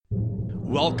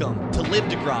Welcome to Live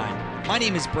to Grind. My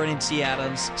name is Brennan T.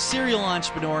 Adams, serial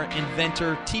entrepreneur,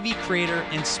 inventor, TV creator,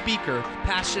 and speaker,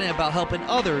 passionate about helping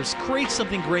others create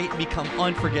something great and become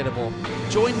unforgettable.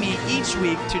 Join me each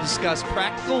week to discuss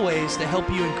practical ways to help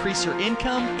you increase your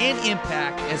income and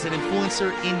impact as an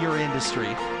influencer in your industry.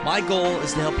 My goal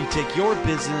is to help you take your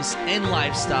business and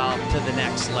lifestyle to the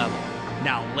next level.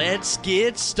 Now let's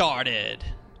get started.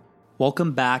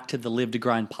 Welcome back to the Live to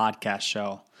Grind podcast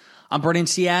show. I'm Brennan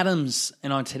C. Adams,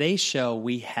 and on today's show,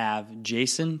 we have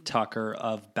Jason Tucker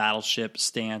of Battleship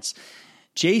Stance.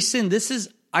 Jason, this is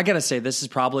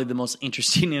probably the most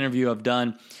interesting interview I've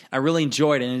done. I really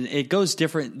enjoyed it, and it goes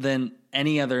different than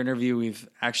any other interview we've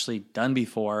actually done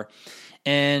before.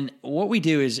 And what we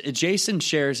do is Jason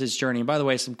shares his journey. And by the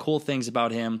way, some cool things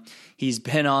about him. He's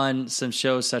been on some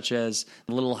shows such as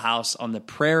Little House on the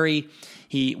Prairie.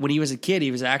 When he was a kid,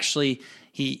 he was actually...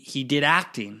 He did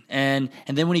acting, and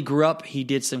then when he grew up, he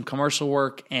did some commercial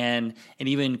work and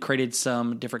even created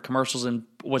some different commercials and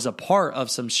was a part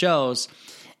of some shows.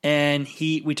 And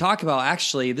we talk about,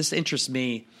 actually, this interests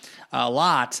me a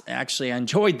lot. Actually, I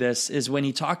enjoyed this, is when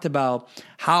he talked about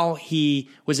how he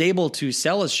was able to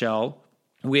sell a show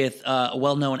with a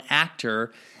well-known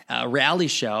actor, a reality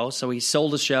show. So he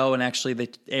sold a show, and actually they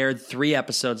aired 3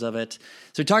 episodes of it.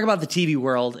 So we talk about the TV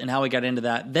world and how we got into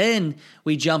that. Then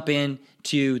we jump in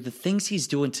to the things he's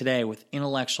doing today with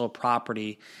intellectual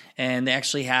property, and they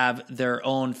actually have their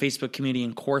own Facebook community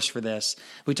and course for this.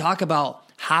 We talk about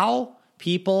how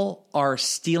people are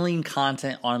stealing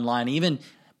content online. Even,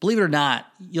 believe it or not,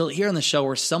 you'll hear on the show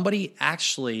where somebody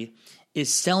actually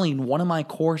is selling one of my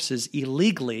courses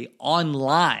illegally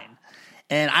online.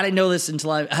 And I didn't know this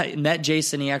until I met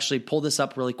Jason. He actually pulled this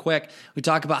up really quick. We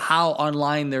talk about how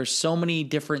online there's so many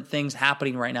different things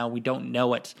happening right now. We don't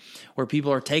know it, where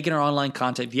people are taking our online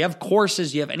content. If you have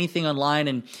courses, you have anything online,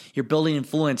 and you're building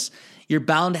influence, you're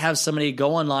bound to have somebody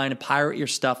go online and pirate your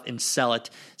stuff and sell it.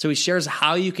 So he shares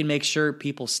how you can make sure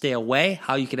people stay away,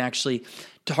 how you can actually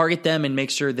target them and make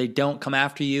sure they don't come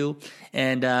after you,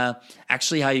 and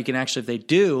actually how you can if they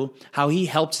do, how he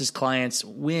helps his clients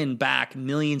win back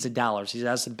millions of dollars. He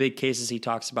has some big cases he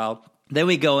talks about. Then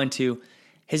we go into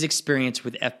his experience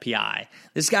with FBI.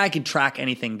 This guy can track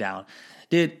anything down.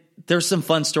 Dude, there's some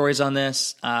fun stories on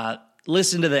this.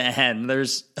 Listen to the end.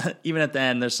 Even at the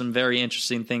end, there's some very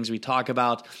interesting things we talk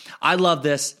about. I love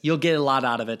this. You'll get a lot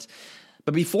out of it.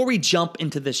 But before we jump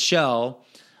into the show,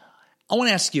 I want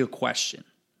to ask you a question.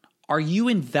 Are you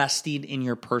investing in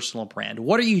your personal brand?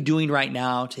 What are you doing right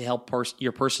now to help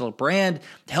your personal brand,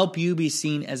 to help you be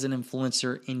seen as an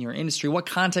influencer in your industry? What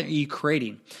content are you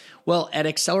creating? Well, at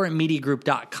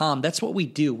accelerantmediagroup.com, that's what we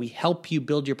do. We help you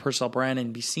build your personal brand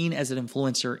and be seen as an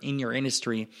influencer in your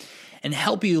industry and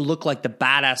help you look like the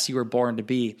badass you were born to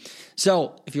be.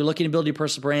 So if you're looking to build your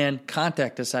personal brand,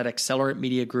 contact us at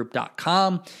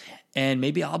accelerantmediagroup.com. And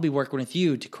maybe I'll be working with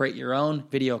you to create your own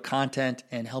video content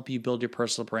and help you build your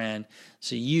personal brand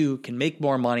so you can make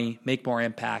more money, make more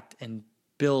impact, and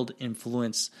build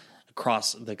influence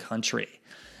across the country.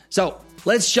 So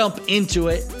let's jump into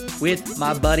it with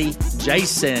my buddy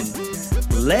Jason.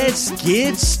 Let's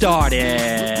get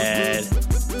started.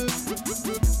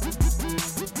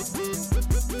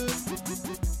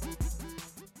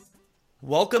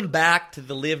 Welcome back to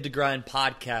the Live to Grind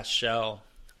podcast show.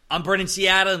 I'm Brennan C.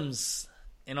 Adams,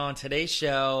 and on today's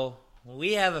show,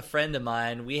 we have a friend of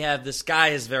mine. This guy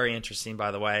is very interesting,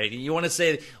 by the way. You want to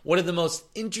say one of the most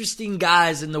interesting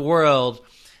guys in the world,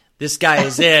 this guy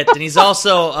is it. And he's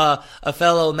also a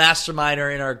fellow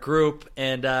masterminder in our group,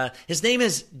 and his name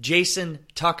is Jason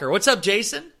Tucker. What's up,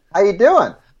 Jason? How you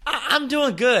doing? I'm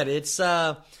doing good. It's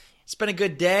been a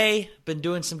good day. Been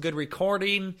doing some good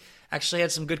recording. Actually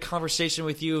had some good conversation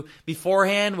with you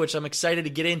beforehand, which I'm excited to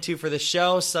get into for the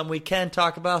show. Some we can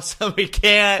talk about, some we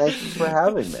can't. Thank you for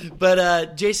having me.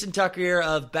 But Jason Tucker here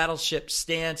of Battleship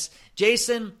Stance.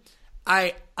 Jason,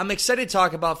 I'm excited to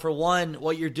talk about, for one,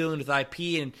 what you're doing with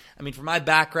IP. And I mean, for my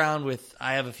background,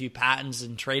 I have a few patents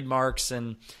and trademarks,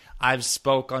 and I've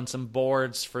spoke on some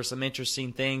boards for some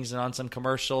interesting things and on some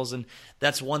commercials. And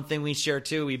that's one thing we share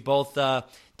too. We both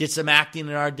did some acting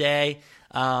in our day.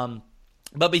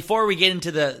 But before we get into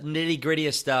the nitty-gritty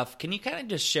of stuff, can you kind of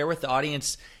just share with the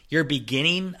audience your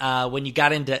beginning when you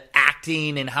got into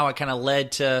acting and how it kind of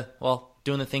led to,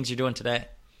 doing the things you're doing today?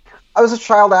 I was a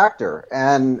child actor,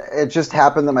 and it just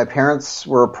happened that my parents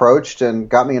were approached and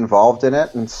got me involved in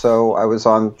it. And so I was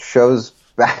on shows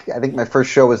back. I think my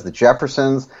first show was The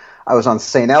Jeffersons. I was on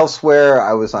St. Elsewhere.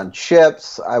 I was on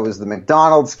Chips. I was the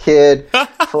McDonald's kid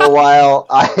for a while.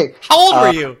 How old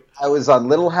were you? I was on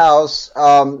Little House,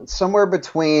 somewhere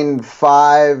between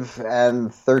 5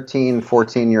 and 13,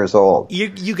 14 years old.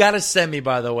 You got to send me,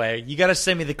 by the way. You got to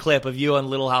send me the clip of you on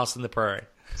Little House on the Prairie.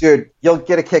 Dude, you'll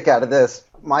get a kick out of this.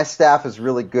 My staff is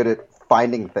really good at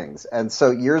finding things. And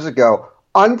so years ago,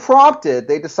 unprompted,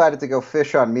 they decided to go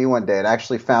fish on me one day and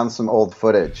actually found some old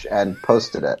footage and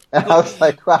posted it. And I was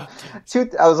like, wow.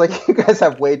 I was like, you guys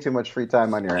have way too much free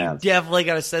time on your hands. You definitely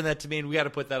got to send that to me, and we got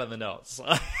to put that on the notes.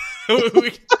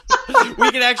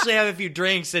 we can actually have a few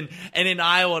drinks, and in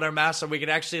Iowa in our master, we can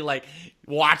actually like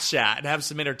watch that and have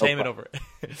some entertainment over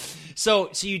it. So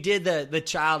you did the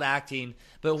child acting,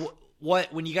 but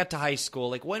what when you got to high school,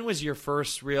 like when was your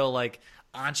first real like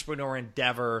entrepreneur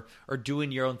endeavor or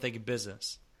doing your own thing in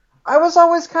business? I was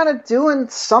always kind of doing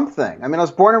something. I mean, I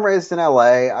was born and raised in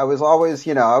LA. I was always,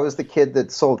 I was the kid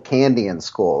that sold candy in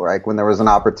school, right? When there was an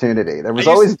opportunity. There was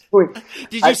always doing.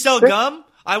 Did you sell gum?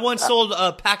 I once sold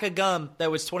a pack of gum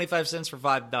that was 25 cents for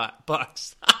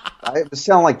 $5. I was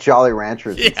selling like Jolly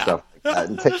Ranchers and stuff like that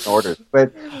and taking orders.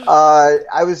 But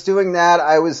I was doing that.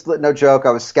 I was, no joke, I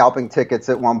was scalping tickets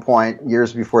at one point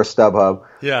years before StubHub.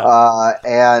 Yeah.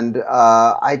 And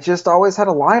I just always had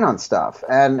a line on stuff.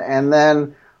 And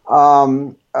then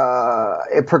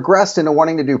it progressed into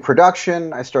wanting to do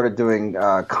production. I started doing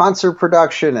concert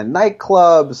production and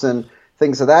nightclubs and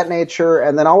things of that nature,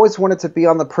 and then always wanted to be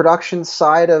on the production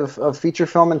side of feature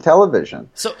film and television.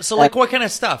 So like what kind of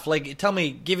stuff? Like, tell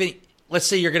me, let's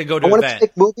say you're going to go to an event. I want to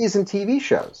make movies and TV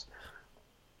shows.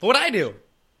 What I do.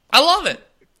 I love it.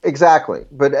 Exactly.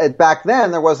 But back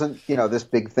then, there wasn't, this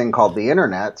big thing called the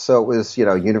internet, so it was,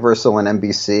 Universal and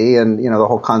NBC and, the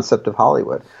whole concept of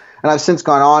Hollywood. And I've since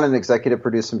gone on and executive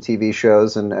produced some TV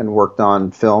shows and worked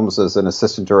on films as an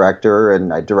assistant director.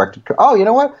 And I directed. Oh, you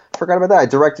know what? Forgot about that. I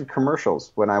directed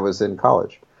commercials when I was in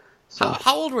college. So,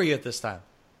 how old were you at this time?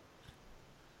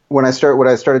 When I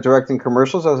started directing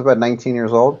commercials, I was about 19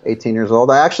 years old, 18 years old.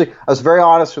 I was very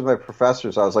honest with my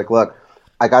professors. I was like, look,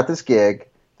 I got this gig.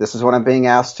 This is what I'm being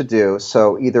asked to do.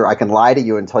 So either I can lie to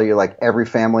you and tell you like every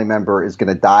family member is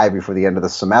going to die before the end of the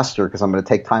semester because I'm going to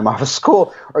take time off of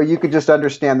school, or you could just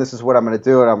understand this is what I'm going to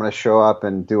do and I'm going to show up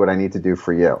and do what I need to do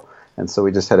for you. And so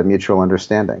we just had a mutual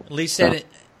understanding. Lee said,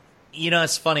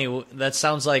 it's funny. That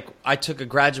sounds like I took a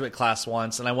graduate class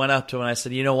once and I went up to him and I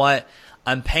said, you know what?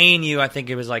 I'm paying you, I think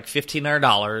it was like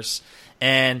 $1,500,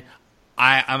 and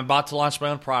I'm about to launch my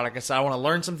own product. I said, I want to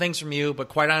learn some things from you, but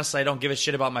quite honestly, I don't give a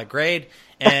shit about my grade.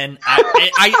 And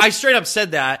I straight up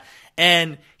said that.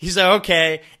 And he's like,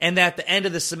 okay. And at the end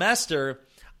of the semester,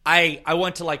 I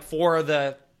went to like 4 of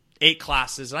the 8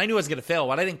 classes. And I knew I was going to fail,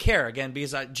 but I didn't care, again,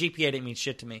 because GPA didn't mean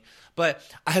shit to me. But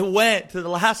I went to the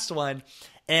last one,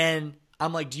 and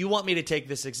I'm like, do you want me to take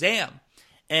this exam?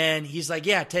 And he's like,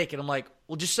 yeah, take it. I'm like,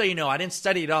 well, just so you know, I didn't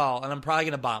study at all, and I'm probably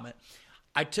going to bomb it.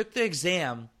 I took the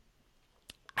exam.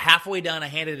 Halfway done, I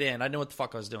handed it in. I didn't know what the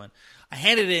fuck I was doing. I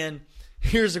handed it in.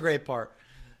 Here's the great part.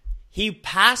 He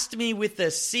passed me with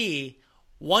a C.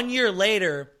 1 year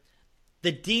later,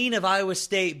 the dean of Iowa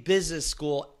State Business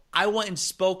School, I went and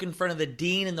spoke in front of the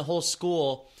dean and the whole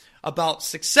school about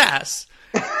success.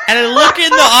 And I look in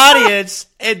the audience,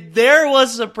 and there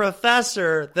was a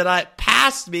professor that I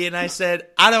passed me, and I said,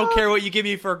 I don't care what you give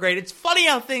me for a grade. It's funny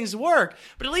how things work,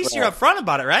 but at least you're upfront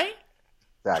about it, right?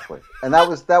 Exactly. And that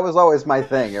was always my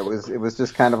thing. It was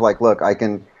just kind of like, look,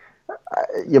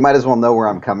 you might as well know where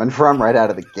I'm coming from right out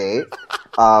of the gate.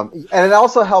 And it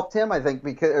also helped him, I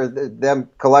think, or them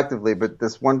collectively, but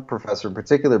this one professor in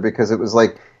particular, because it was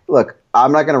like, look,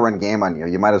 I'm not going to run game on you.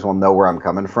 You might as well know where I'm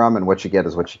coming from, and what you get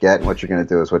is what you get, and what you're going to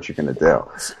do is what you're going to do.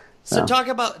 So talk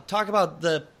about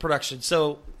the production.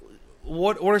 So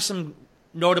what are some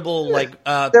notable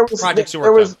projects you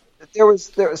worked on?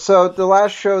 So the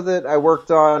last show that I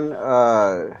worked on,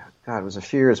 it was a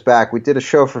few years back. We did a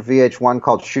show for VH1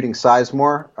 called Shooting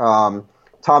Sizemore. Tom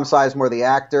Sizemore, the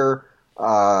actor,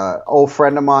 old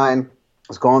friend of mine,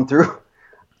 was going through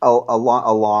a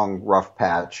long, rough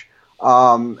patch.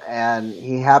 And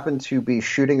he happened to be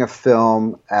shooting a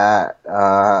film at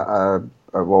a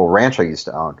ranch I used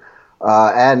to own.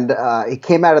 And he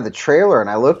came out of the trailer, and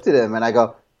I looked at him, and I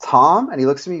go, Tom? And he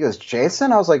looks at me, he goes,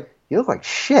 Jason? I was like, you look like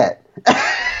shit.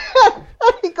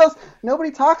 He goes,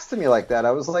 nobody talks to me like that.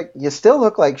 I was like, you still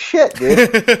look like shit,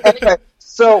 dude. Anyway,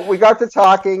 so we got to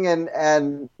talking,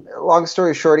 and long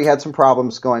story short, he had some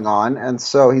problems going on. And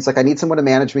so he's like, I need someone to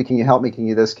manage me. Can you help me? Can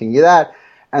you this? Can you that?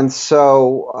 And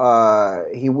so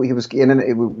he was in, and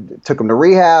it took him to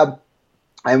rehab.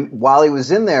 And while he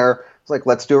was in there, it was like,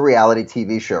 let's do a reality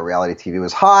TV show. Reality TV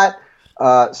was hot.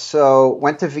 So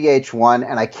went to VH1,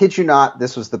 and I kid you not,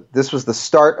 this was the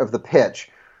start of the pitch.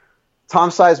 Tom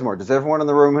Sizemore. Does everyone in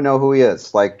the room know who he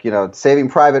is? Like, Saving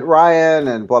Private Ryan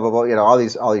and blah blah blah. All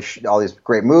these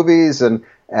great movies and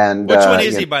which one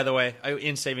is he, by the way,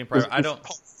 in Saving Private? I don't.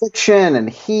 Pulp Fiction and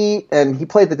Heat, and he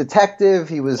played the detective.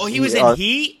 He was in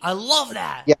Heat. I love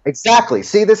that. Yeah, exactly.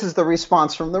 See, this is the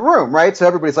response from the room, right? So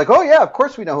everybody's like, "Oh yeah, of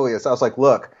course we know who he is." I was like,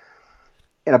 "Look,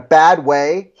 in a bad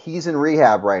way, he's in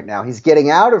rehab right now. He's getting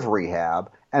out of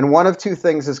rehab." And one of two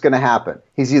things is going to happen.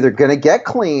 He's either going to get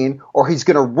clean or he's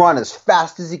going to run as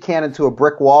fast as he can into a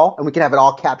brick wall, and we can have it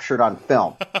all captured on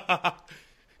film.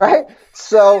 Right?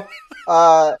 So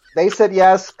they said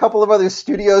yes. A couple of other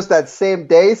studios that same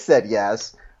day said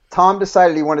yes. Tom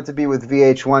decided he wanted to be with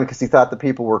VH1 because he thought the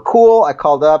people were cool. I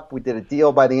called up. We did a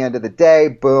deal by the end of the day.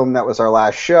 Boom, that was our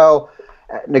last show.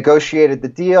 Negotiated the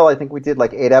deal. I think we did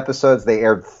like 8 episodes. They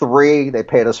aired 3. They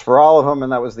paid us for all of them,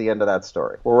 and that was the end of that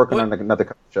story. We're working on another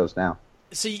couple shows now.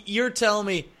 So you're telling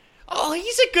me, oh,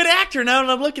 he's a good actor now, and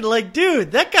I'm looking like,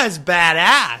 dude, that guy's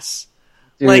badass.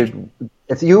 Dude,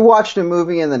 if you watched a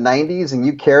movie in the 90s and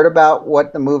you cared about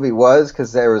what the movie was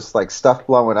because there was like stuff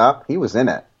blowing up, he was in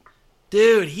it.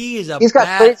 Dude, he's got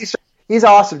crazy stuff. He's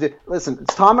awesome, dude. Listen,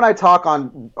 Tom and I talk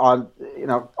on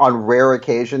rare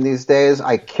occasion these days.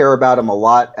 I care about him a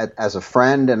lot as a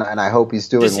friend, and I hope he's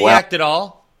doing well. Does he act at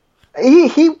all?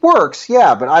 He works,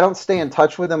 yeah, but I don't stay in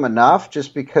touch with him enough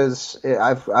just because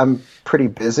I'm pretty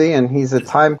busy, and he's a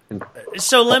time.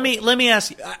 So let me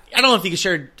ask you. I don't know if you can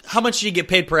share how much did you get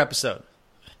paid per episode.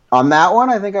 On that one,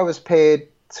 I think I was paid.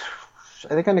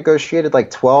 I think I negotiated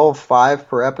like $12.5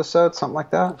 per episode, something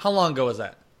like that. How long ago was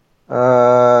that?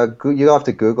 You'll have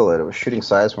to Google it. It was shooting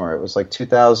Sizemore. It was like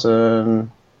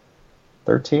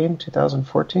 2013,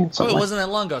 2014, something. Oh, it wasn't that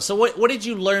long ago. So what did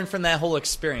you learn from that whole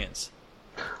experience?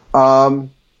 I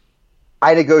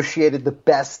negotiated the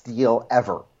best deal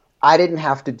ever. I didn't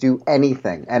have to do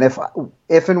anything. And if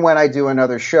and when I do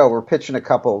another show, we're pitching a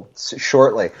couple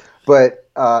shortly, but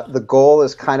the goal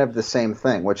is kind of the same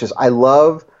thing, which is I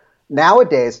love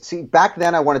nowadays. See, back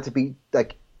then I wanted to be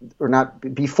like, or not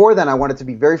before then, I wanted to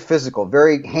be very physical,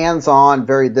 very hands-on,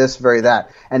 very this, very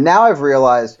that. And now I've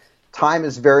realized time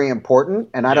is very important,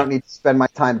 and I don't need to spend my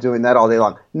time doing that all day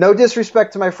long. No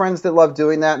disrespect to my friends that love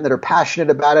doing that and that are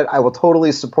passionate about it. I will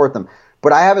totally support them.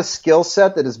 But I have a skill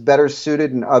set that is better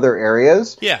suited in other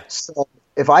areas. Yeah. So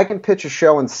if I can pitch a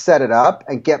show and set it up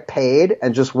and get paid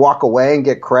and just walk away and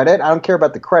get credit, I don't care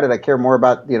about the credit. I care more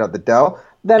about, the dough.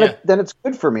 Then it's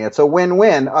good for me. It's a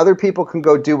win-win. Other people can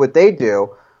go do what they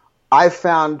do. I've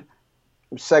found,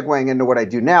 segueing into what I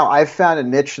do now, I've found a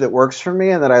niche that works for me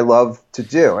and that I love to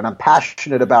do. And I'm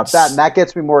passionate about that. And that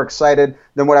gets me more excited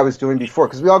than what I was doing before.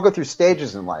 Because we all go through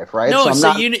stages in life, right? No,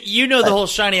 the whole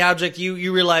shiny object.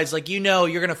 You realize, like, you're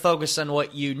going to focus on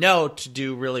what you know to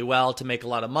do really well, to make a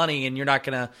lot of money. And you're not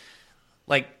going to,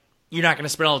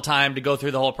 spend all the time to go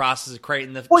through the whole process of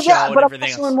creating the show and everything else. But I'm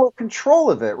also in more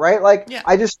control of it, right?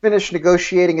 I just finished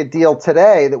negotiating a deal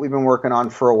today that we've been working on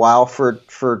for a while for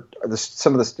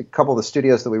couple of the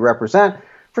studios that we represent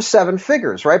for 7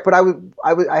 figures, right? But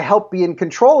I helped be in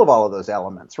control of all of those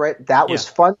elements, right? That was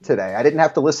fun today. I didn't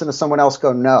have to listen to someone else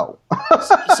go no.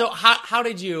 So how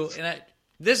did you?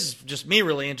 This is just me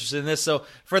really interested in this. So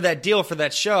for that deal for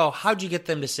that show, how'd you get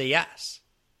them to say yes?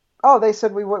 Oh, they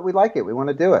said we like it. We want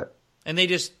to do it. And they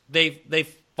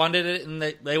funded it and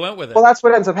they went with it. Well, that's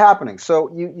what ends up happening.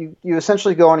 So you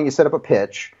essentially go in and you set up a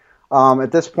pitch.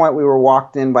 At this point, we were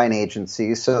walked in by an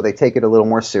agency, so they take it a little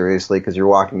more seriously because you're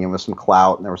walking in with some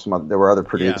clout, and there were other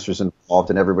producers involved,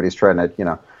 and everybody's trying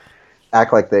to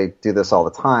act like they do this all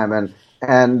the time. And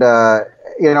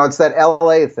it's that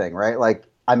LA thing, right? Like,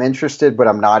 I'm interested, but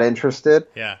I'm not interested.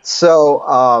 Yeah.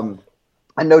 So.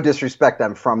 And no disrespect,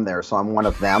 I'm from there, so I'm one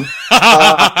of them.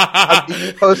 I'm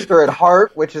the poster at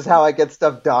heart, which is how I get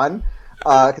stuff done.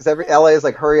 Because LA is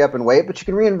like hurry up and wait, but you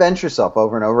can reinvent yourself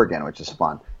over and over again, which is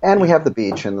fun. And we have the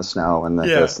beach and the snow and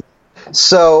this.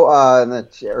 So and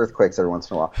the earthquakes every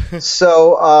once in a while.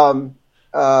 So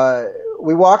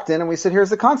we walked in and we said, "Here's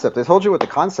the concept." I told you what the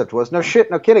concept was. No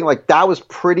shit, no kidding. Like, that was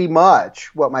pretty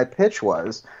much what my pitch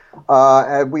was.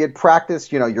 And we had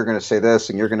practiced, you're going to say this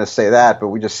and you're going to say that, but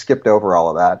we just skipped over all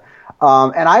of that.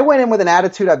 And I went in with an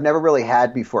attitude I've never really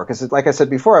had before, because like I said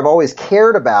before, I've always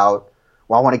cared about,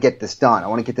 I want to get this done. I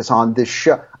want to get this on this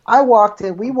show.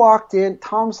 We walked in,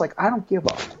 Tom's like, I don't give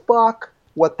a fuck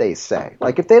what they say.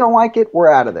 Like, if they don't like it, we're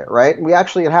out of there, right? And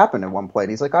it happened at one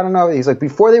point. He's like, I don't know. He's like,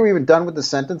 before they were even done with the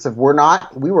sentence,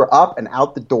 we were up and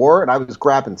out the door, and I was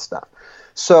grabbing stuff.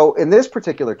 So in this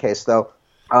particular case, though,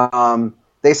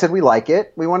 they said, we like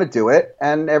it, we want to do it,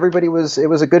 and it was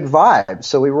a good vibe,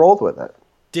 so we rolled with it.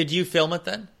 Did you film it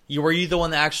then? Were you the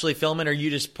one that actually filmed it, or are you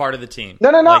just part of the team?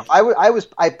 No. Like,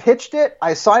 I pitched it.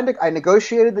 I signed it. I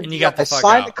negotiated the deal. I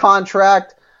signed the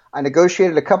contract. I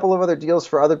negotiated a couple of other deals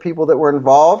for other people that were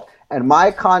involved. And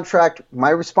my contract,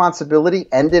 my responsibility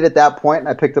ended at that point, and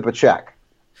I picked up a check.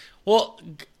 Well,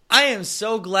 I am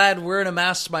so glad we're in a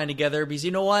mastermind together, because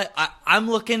you know what? I'm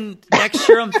looking next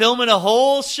year. I'm filming a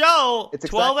whole show,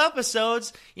 12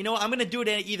 episodes. You know, I'm going to do it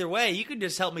either way. You can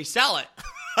just help me sell it.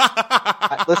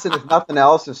 Listen, if nothing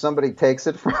else, if somebody takes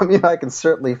it from you, I can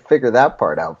certainly figure that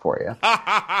part out for you.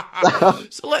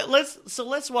 So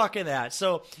let's walk in that.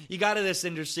 So you got into this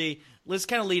industry. Let's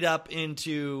kind of lead up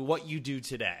into what you do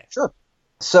today. Sure.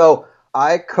 So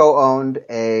I co-owned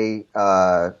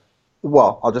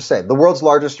I'll just say the world's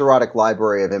largest erotic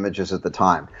library of images at the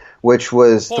time, which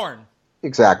was porn.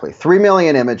 Exactly, 3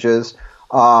 million images.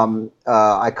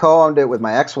 I co-owned it with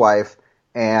my ex-wife,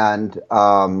 and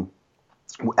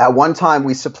at one time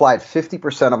we supplied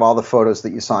 50% of all the photos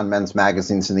that you saw in men's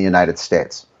magazines in the United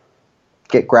States.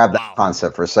 Grab that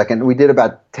concept for a second. We did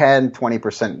about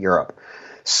 10-20% Europe.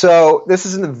 So this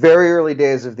is in the very early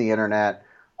days of the internet.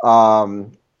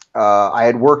 I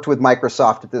had worked with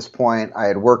Microsoft at this point. I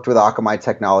had worked with Akamai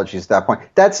Technologies at that point.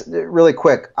 That's really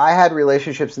quick. I had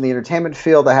relationships in the entertainment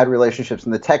field. I had relationships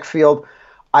in the tech field.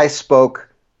 I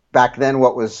spoke back then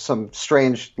what was some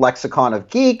strange lexicon of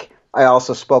geek. I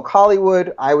also spoke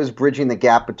Hollywood. I was bridging the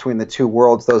gap between the two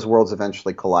worlds. Those worlds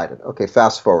eventually collided. Okay,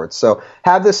 fast forward. So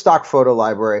have this stock photo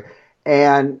library.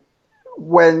 And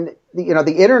when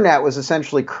the internet was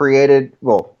essentially created,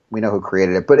 well, we know who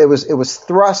created it, but it was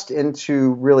thrust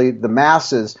into really the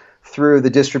masses through the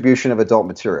distribution of adult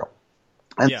material.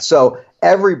 And so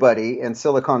everybody in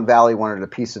Silicon Valley wanted a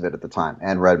piece of it at the time,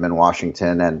 and Redmond,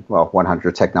 Washington, and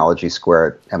 100 Technology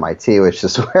Square at MIT, which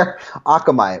is where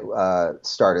Akamai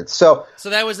started. So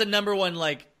that was the number one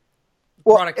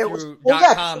product through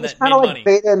 .com it was kind of like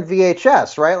beta and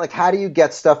VHS, right? Like, how do you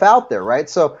get stuff out there, right?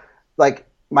 So like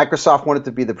Microsoft wanted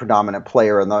to be the predominant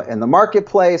player in the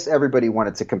marketplace. Everybody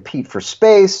wanted to compete for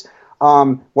space.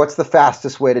 What's the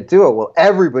fastest way to do it? Well,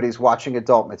 everybody's watching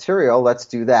adult material. Let's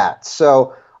do that.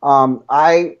 So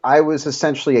I was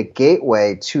essentially a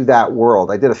gateway to that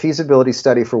world. I did a feasibility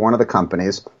study for one of the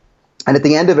companies. And at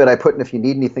the end of it, I put in, if you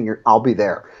need anything, I'll be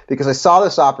there. Because I saw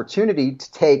this opportunity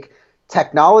to take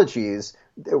technologies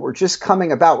that were just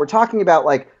coming about. We're talking about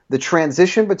like the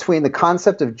transition between the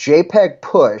concept of JPEG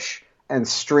push and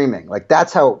streaming. Like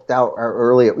that's how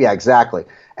early, exactly.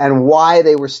 And why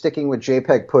they were sticking with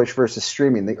JPEG push versus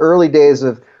streaming. The early days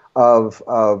of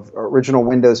original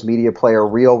Windows Media Player,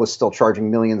 Reel was still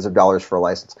charging millions of dollars for a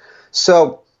license.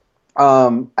 So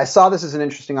I saw this as an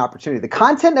interesting opportunity. The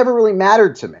content never really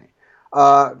mattered to me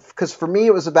because for me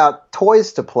it was about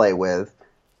toys to play with,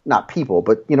 not people,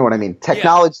 but you know what I mean,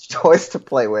 technology toys to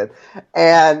play with.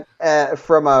 And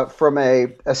from a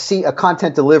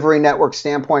content delivery network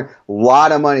standpoint, a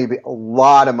lot of money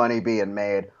being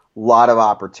made, a lot of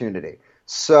opportunity.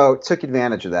 So took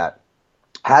advantage of that.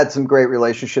 Had some great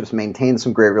relationships, maintained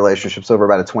some great relationships over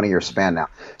about a 20-year span now.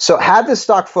 So had this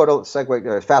stock photo,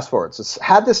 fast forward. So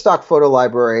had this stock photo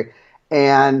library,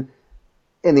 and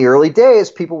in the early days,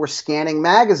 people were scanning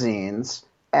magazines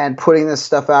and putting this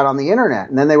stuff out on the internet.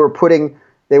 And then we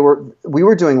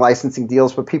were doing licensing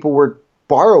deals, but people were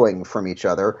borrowing from each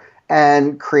other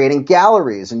and creating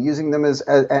galleries and using them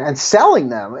and selling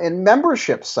them in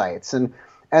membership sites.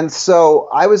 And so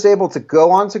I was able to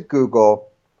go onto Google,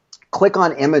 click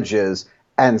on images,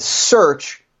 and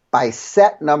search by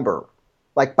set number,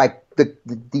 like by the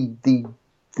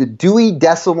Dewey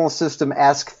Decimal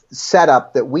System-esque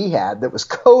setup that we had that was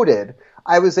coded.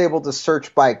 I was able to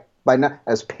search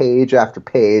as page after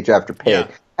page after page. Yeah.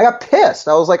 I got pissed.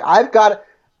 I was like,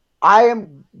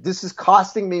 this is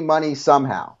costing me money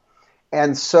somehow.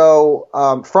 And so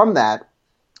from that,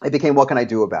 it became, what can I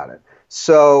do about it?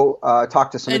 So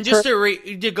talk to some. And just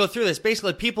to go through this,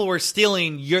 basically, people were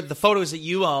stealing the photos that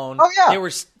you own. Oh yeah, they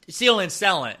were stealing and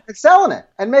selling it. And selling it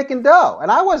and making dough,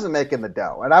 and I wasn't making the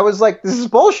dough. And I was like, "This is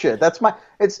bullshit." That's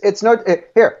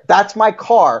that's my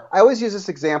car. I always use this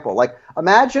example. Like,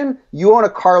 imagine you own a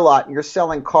car lot and you're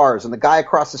selling cars, and the guy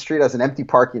across the street has an empty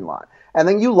parking lot. And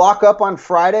then you lock up on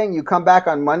Friday and you come back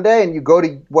on Monday and you go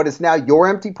to what is now your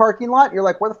empty parking lot. And you're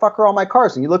like, where the fuck are all my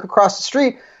cars? And you look across the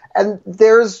street, and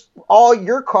there's all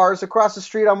your cars across the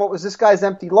street on what was this guy's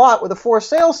empty lot with a for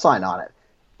sale sign on it.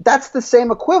 That's the same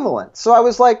equivalent. So I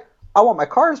was like, I want my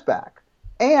cars back.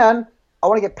 And I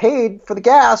want to get paid for the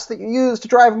gas that you use to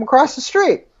drive them across the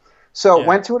street. So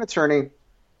went to an attorney,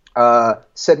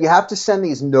 said, you have to send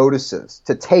these notices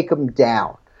to take them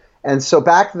down. And so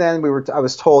back then I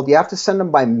was told you have to send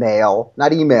them by mail,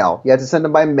 not email. You had to send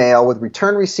them by mail with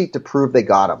return receipt to prove they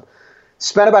got them.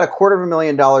 Spent about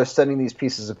 $250,000 sending these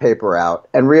pieces of paper out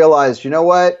and realized, you know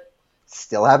what?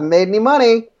 Still haven't made any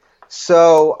money.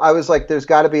 So I was like, there's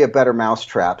got to be a better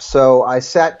mousetrap. So I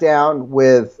sat down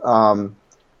with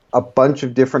a bunch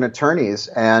of different attorneys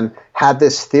and had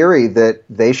this theory that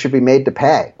they should be made to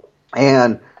pay,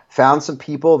 and found some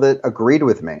people that agreed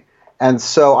with me. And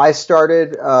so we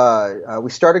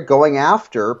started going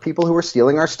after people who were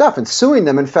stealing our stuff and suing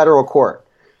them in federal court.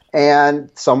 And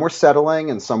some were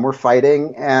settling and some were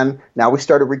fighting, and now we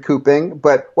started recouping.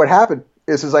 But what happened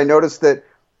is I noticed that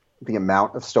the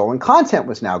amount of stolen content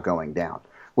was now going down,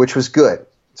 which was good.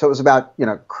 So it was about,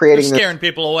 creating You're scaring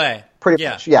people away. Pretty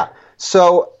much, yeah.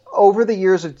 So over the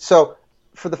years,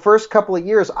 for the first couple of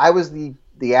years, I was the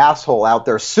asshole out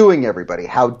there suing everybody.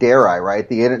 How dare I, right?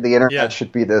 The internet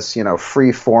should be this,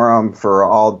 free forum for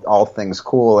all things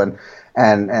cool and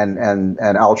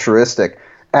altruistic.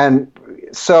 And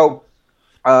so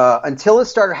until it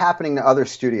started happening to other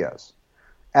studios,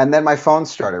 and then my phone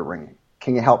started ringing.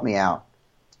 Can you help me out?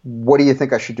 What do you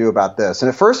think I should do about this? And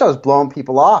at first I was blowing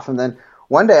people off, and then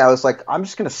one day I was like, I'm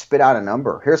just going to spit out a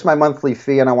number. Here's my monthly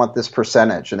fee, and I want this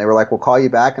percentage. And they were like, we'll call you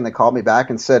back. And they called me back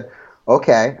and said,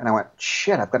 okay. And I went,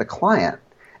 shit, I've got a client.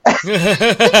 I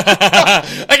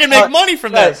can make money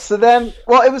from this. So then,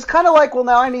 well, it was kind of like, well,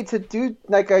 now I need to do,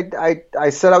 like I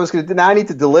said I was going to do, now I need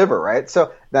to deliver, right?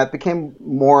 So that became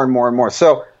more and more and more.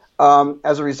 So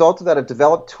as a result of that, I've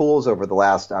developed tools over the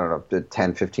last,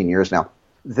 10, 15 years now,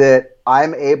 that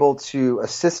I'm able to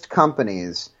assist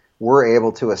companies, we're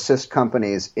able to assist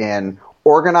companies in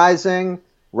organizing,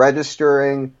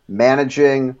 registering,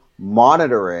 managing,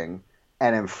 monitoring,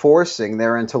 and enforcing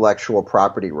their intellectual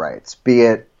property rights, be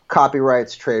it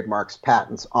copyrights, trademarks,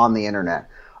 patents on the internet.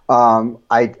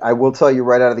 I will tell you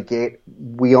right out of the gate,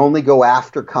 we only go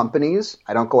after companies.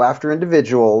 I don't go after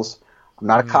individuals. I'm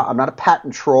not a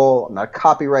patent troll. I'm not a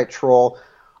copyright troll.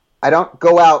 I don't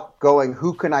go out going,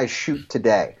 who can I shoot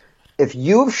today? If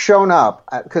you've shown up,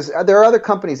 because there are other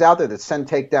companies out there that send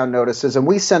takedown notices, and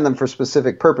we send them for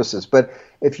specific purposes. But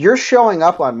if you're showing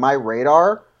up on my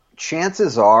radar,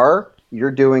 chances are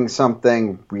you're doing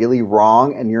something really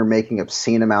wrong and you're making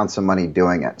obscene amounts of money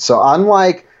doing it. So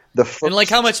unlike the first, and like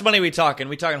how much money are we talking?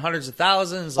 We talking hundreds of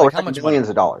thousands? Like how much millions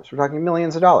of dollars? We're talking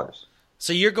millions of dollars.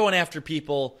 So you're going after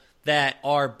people that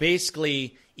are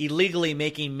basically illegally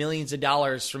making millions of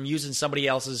dollars from using somebody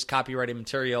else's copyrighted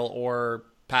material or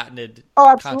patented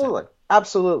absolutely. content.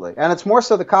 Absolutely. And it's more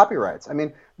so the copyrights. I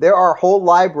mean, there are whole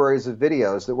libraries of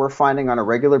videos that we're finding on a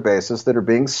regular basis that are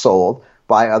being sold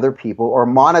by other people or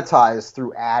monetized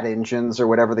through ad engines or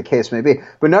whatever the case may be.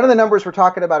 But none of the numbers we're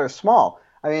talking about are small.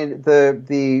 I mean,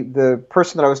 the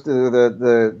person that I was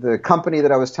the company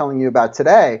that I was telling you about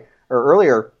today or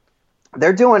earlier,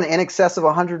 they're doing in excess of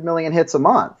 100 million hits a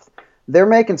month. They're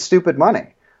making stupid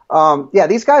money.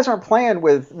 These guys aren't playing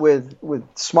with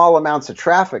small amounts of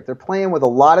traffic. They're playing with a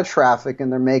lot of traffic,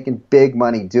 and they're making big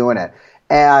money doing it.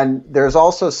 And there's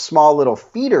also small little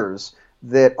feeders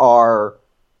that are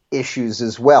issues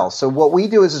as well. So what we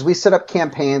do is we set up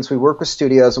campaigns, we work with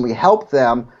studios, and we help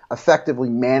them effectively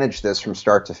manage this from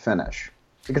start to finish.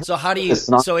 Because so how do you?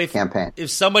 So if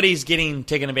somebody's getting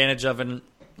taken advantage of and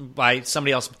by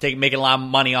somebody else making a lot of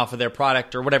money off of their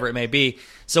product or whatever it may be.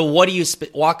 So what do you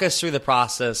walk us through the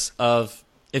process of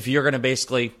if you're going to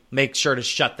basically make sure to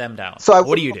shut them down? So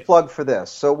what do you do? Plug for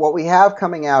this. So what we have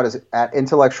coming out is at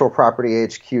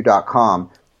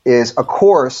intellectualpropertyhq.com is a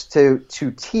course to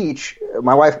teach.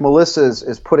 My wife Melissa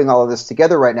is putting all of this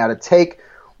together right now to take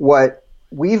what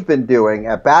we've been doing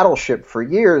at Battleship for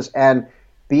years and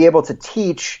be able to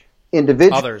teach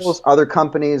individuals, other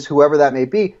companies, whoever that may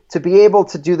be, to be able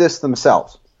to do this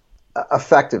themselves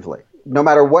effectively, no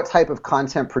matter what type of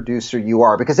content producer you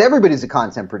are, because everybody's a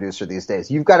content producer these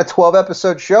days. You've got a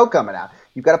 12-episode show coming out.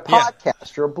 You've got a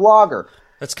podcast. You're a blogger.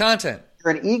 That's content.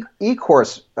 You're an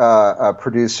e-course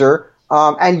producer,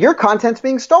 and your content's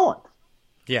being stolen.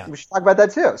 Yeah, we should talk about that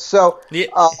too. So,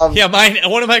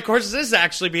 one of my courses is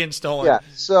actually being stolen. Yeah,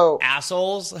 so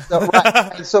assholes.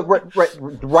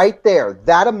 Right there,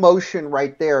 that emotion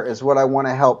right there is what I want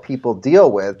to help people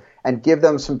deal with and give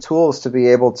them some tools to be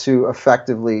able to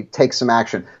effectively take some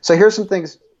action. So here's some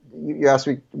things you asked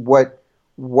me what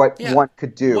one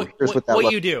could do. Here's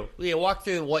what you do. Yeah, walk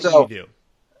through what you do.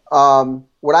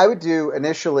 What I would do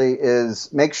initially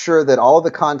is make sure that all of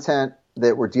the content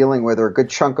that we're dealing with, or a good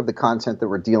chunk of the content that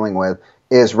we're dealing with,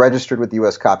 is registered with the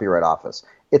U.S. Copyright Office.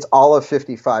 It's all of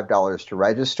 $55 to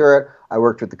register it. I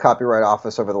worked with the Copyright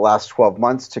Office over the last 12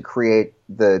 months to create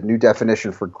the new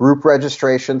definition for group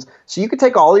registrations. So you could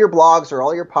take all your blogs or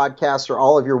all your podcasts or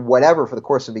all of your whatever for the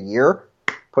course of a year,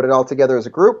 put it all together as a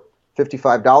group,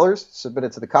 $55, submit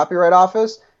it to the Copyright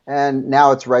Office, and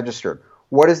now it's registered.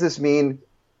 What does this mean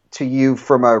to you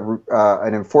from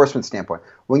an enforcement standpoint?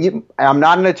 I'm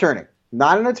not an attorney.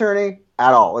 Not an attorney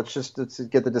at all. Let's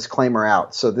get the disclaimer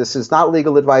out. So this is not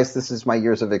legal advice. This is my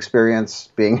years of experience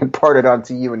being imparted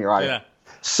onto you and your audience.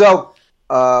 Yeah. So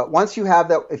once you have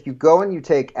that, if you go and you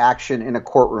take action in a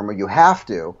courtroom, or you have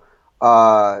to,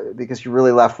 because you're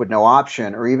really left with no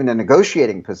option, or even a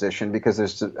negotiating position,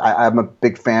 because I'm a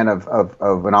big fan of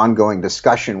an ongoing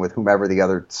discussion with whomever the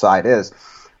other side is.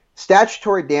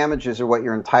 Statutory damages are what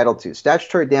you're entitled to.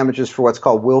 Statutory damages for what's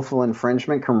called willful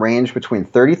infringement can range between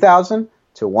 $30,000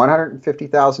 to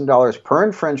 $150,000 per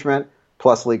infringement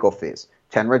plus legal fees.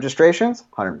 10 registrations,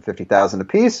 $150,000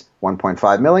 apiece,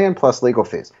 $1.5 million plus legal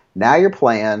fees. Now you're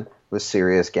playing with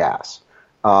serious gas.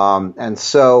 And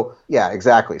so, yeah,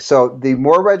 exactly. So the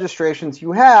more registrations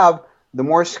you have, the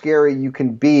more scary you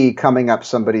can be coming up at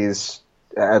somebody's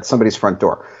front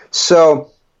door.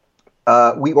 So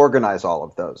we organize all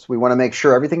of those. We want to make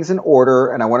sure everything's in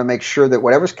order, and I want to make sure that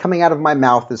whatever's coming out of my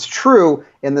mouth is true,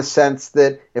 in the sense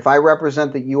that if I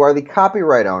represent that you are the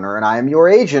copyright owner and I am your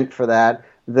agent for that,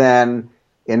 then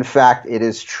in fact it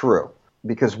is true.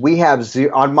 Because we have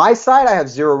on my side, I have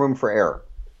zero room for error.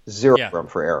 Room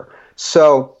for error.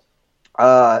 So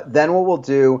then what we'll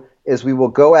do is we will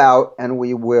go out and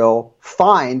we will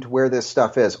find where this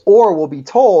stuff is, or we'll be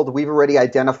told we've already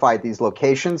identified these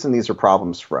locations and these are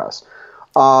problems for us.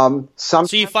 So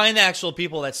you find the actual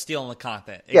people that's stealing the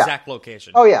content, exact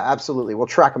location. Oh yeah, absolutely. We'll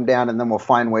track them down, and then we'll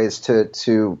find ways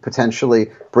to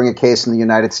potentially bring a case in the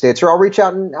United States, or I'll reach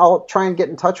out and I'll try and get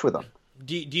in touch with them.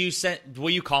 Will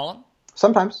you call them?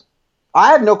 Sometimes.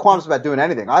 I have no qualms about doing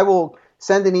anything. I will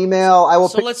send an email. I will.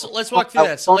 So let's walk through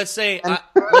that. So let's say I'm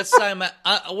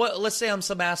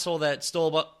some asshole that stole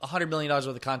about $100 million worth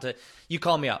of content. You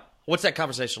call me up. What's that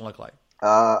conversation look like?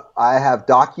 I have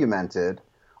documented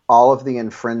all of the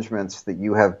infringements that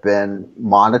you have been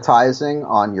monetizing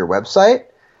on your website,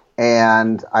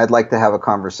 and I'd like to have a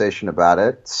conversation about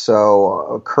it.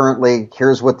 So currently,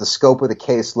 here's what the scope of the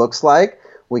case looks like.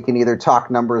 We can either talk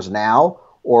numbers now,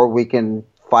 or we can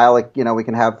file we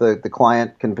can have the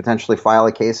client can potentially file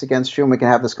a case against you, and we can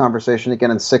have this conversation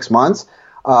again in 6 months.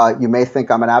 You may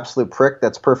think I'm an absolute prick.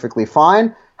 That's perfectly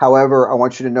fine. However, I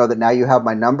want you to know that now you have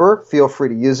my number. Feel free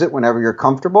to use it whenever you're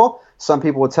comfortable. Some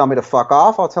people will tell me to fuck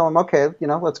off. I'll tell them, okay,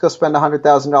 let's go spend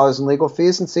 $100,000 in legal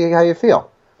fees and see how you feel.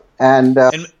 And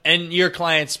your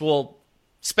clients will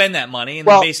spend that money, and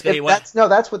then basically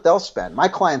that's what they'll spend. My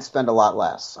clients spend a lot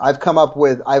less. I've come up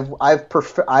with I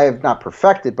have not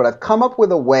perfected, but I've come up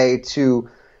with a way to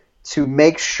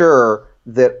make sure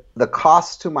that the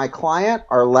costs to my client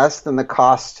are less than the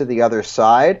costs to the other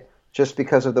side, just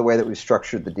because of the way that we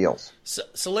structured the deals.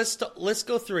 So let's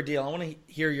go through a deal. I want to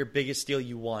hear your biggest deal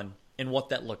you won and what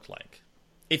that looked like,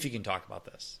 if you can talk about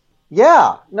this.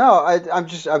 Yeah, no,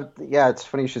 it's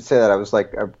funny you should say that. I was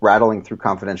like rattling through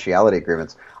confidentiality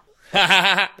agreements,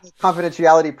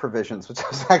 confidentiality provisions, which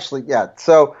was actually,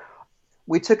 So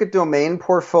we took a domain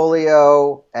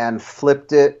portfolio and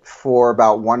flipped it for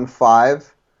about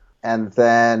 1.5, and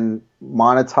then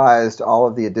monetized all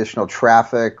of the additional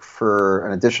traffic for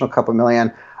an additional couple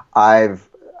million. I've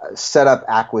set up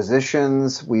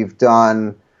acquisitions. We've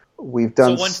done so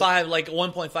 1.5, like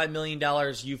 $1.5 million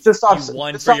you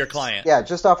won for your client. Yeah,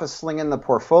 just off of slinging the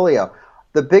portfolio.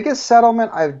 The biggest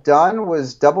settlement I've done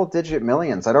was double-digit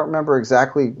millions. I don't remember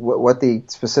exactly what the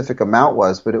specific amount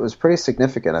was, but it was pretty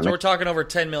significant. So we're talking over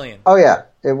 $10 million. Oh yeah,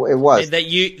 it was that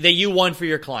you won for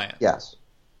your client. Yes,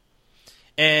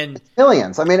 and it's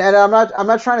millions. I mean, and I'm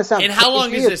not trying to sound. And how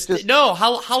long is this?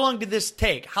 How long did this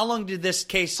take? How long did this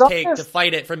case take to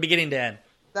fight it from beginning to end?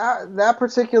 That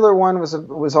particular one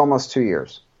was almost 2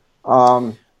 years.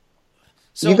 When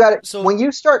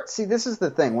you start, see, this is the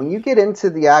thing. When you get into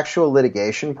the actual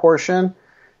litigation portion,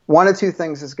 one of two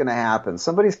things is going to happen.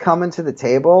 Somebody's coming to the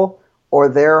table, or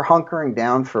they're hunkering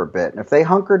down for a bit. And if they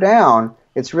hunker down,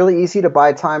 it's really easy to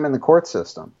buy time in the court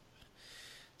system.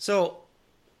 So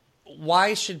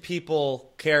why should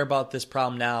people care about this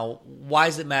problem now? Why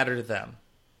does it matter to them?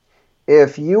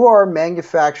 If you are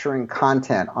manufacturing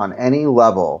content on any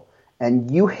level and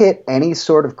you hit any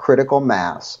sort of critical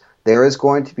mass, there is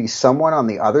going to be someone on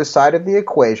the other side of the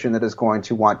equation that is going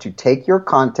to want to take your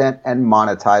content and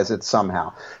monetize it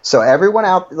somehow. So everyone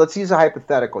out, let's use a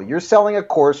hypothetical. You're selling a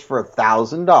course for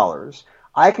 $1,000.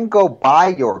 I can go buy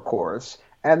your course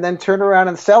and then turn around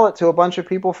and sell it to a bunch of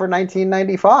people for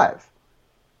 $19.95.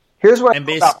 Here's what I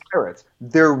know about pirates.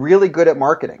 They're really good at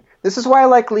marketing. This is why I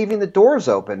like leaving the doors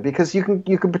open, because you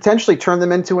can potentially turn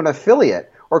them into an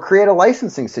affiliate or create a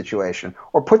licensing situation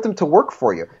or put them to work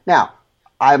for you. Now,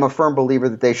 I'm a firm believer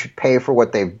that they should pay for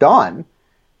what they've done.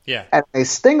 Yeah. And they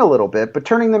sting a little bit, but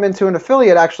turning them into an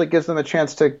affiliate actually gives them a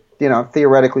chance to,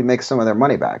 theoretically make some of their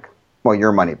money back. Well,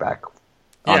 your money back.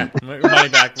 Yeah, money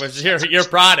back was your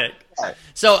product.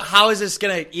 So how is this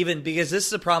going to even, because this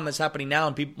is a problem that's happening now,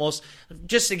 and people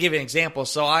just to give you an example.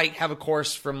 So I have a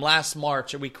course from last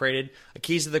March that we created, a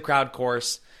Keys to the Crowd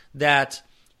course that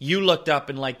you looked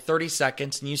up in like 30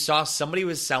 seconds and you saw somebody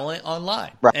was selling it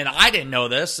online. Right. And I didn't know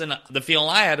this, and the feeling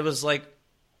I had was like,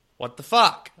 what the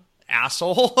fuck,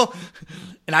 asshole?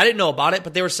 And I didn't know about it,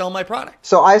 but they were selling my product.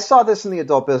 So I saw this in the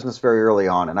adult business very early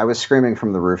on, and I was screaming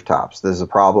from the rooftops, there's a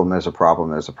problem, there's a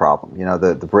problem, there's a problem.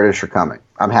 The British are coming.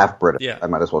 I'm half British. Yeah. I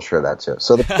might as well share that too.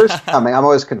 So the British are coming. I'm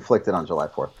always conflicted on July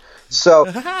 4th. So,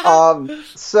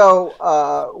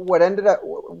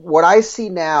 what I see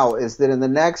now is that in the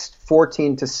next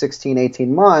 14 to 16,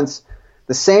 18 months,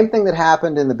 the same thing that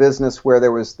happened in the business where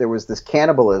there was this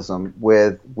cannibalism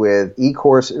with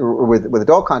e-course or with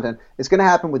adult content, it's going to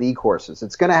happen with e-courses.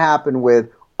 It's going to happen with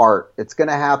art. It's going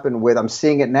to happen with, I'm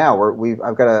seeing it now, where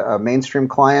I've got a mainstream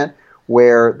client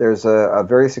where there's a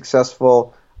very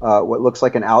successful what looks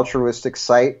like an altruistic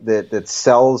site that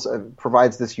sells,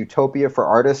 provides this utopia for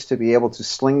artists to be able to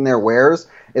sling their wares,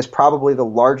 is probably the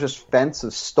largest fence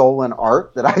of stolen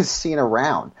art that I've seen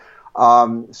around.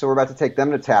 So we're about to take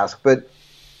them to task. But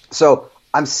so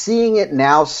I'm seeing it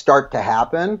now start to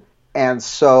happen. And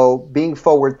so being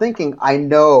forward thinking, I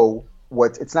know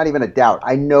it's not even a doubt.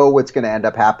 I know what's going to end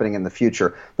up happening in the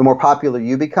future. The more popular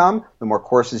you become, the more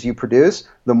courses you produce,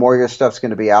 the more your stuff's going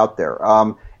to be out there.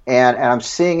 And I'm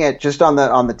seeing it just on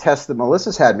the test that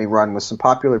Melissa's had me run with some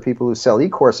popular people who sell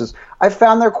e-courses. I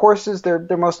found their courses, their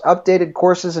most updated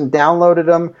courses, and downloaded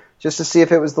them just to see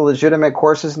if it was the legitimate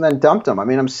courses, and then dumped them. I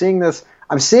mean, I'm seeing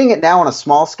it now on a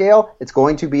small scale. It's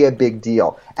going to be a big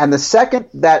deal. And the second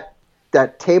that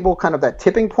table, kind of that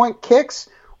tipping point kicks,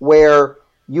 where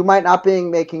you might not be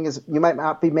making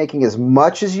as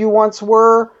much as you once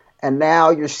were, and now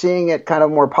you're seeing it kind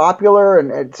of more popular,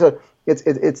 and it's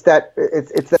that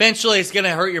eventually it's going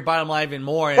to hurt your bottom line even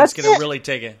more, and it's going to really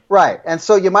take it. Right. And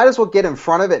so you might as well get in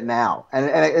front of it now.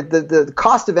 And the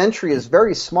cost of entry is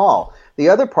very small. The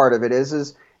other part of it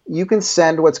is you can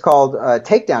send what's called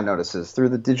takedown notices through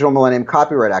the Digital Millennium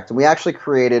Copyright Act. And we actually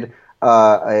created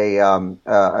a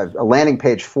landing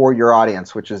page for your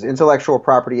audience, which is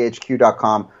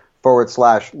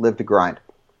intellectualpropertyhq.com/live to grind.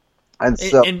 And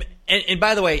so, and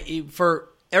by the way, for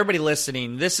everybody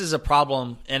listening, this is a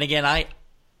problem. And again,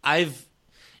 I've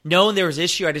known there was an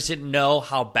issue. I just didn't know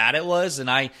how bad it was. And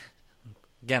I'm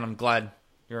glad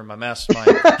you're in my mastermind.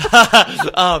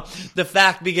 The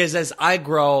fact, because as I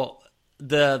grow,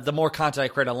 the more content I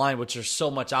create online, which there's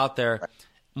so much out there,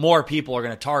 more people are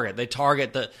going to target. They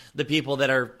target the people that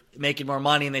are making more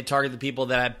money, and they target the people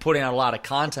that are putting out a lot of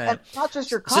content. And not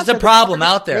just your So content. it's a problem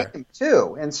out there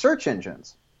too, in search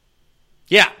engines.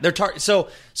 Yeah, they're so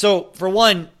for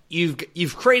one,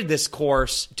 you've created this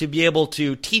course to be able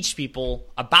to teach people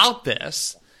about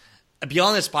this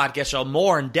beyond this podcast show,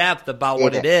 more in depth about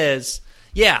what it is.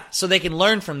 Yeah, so they can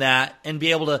learn from that and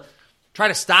be able to try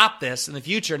to stop this in the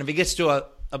future. And if it gets to a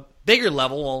bigger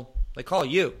level, well, they call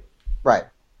you. Right.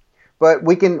 But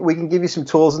we can give you some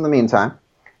tools in the meantime,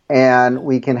 and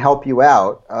we can help you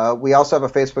out. We also have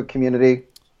a Facebook community.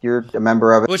 You're a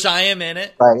member of it. Which I am in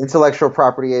it. Right, Intellectual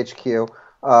Property HQ.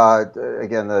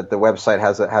 Again, the website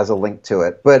has a link to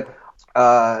it. But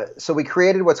so we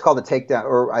created what's called a takedown,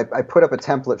 or I put up a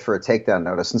template for a takedown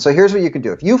notice. And so here's what you can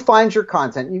do. If you find your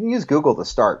content, you can use Google to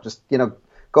start. Just,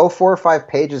 go 4 or 5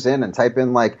 pages in and type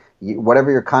in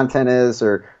whatever your content is,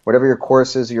 or whatever your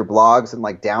course is, or your blogs, and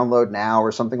download now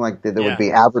or something like that would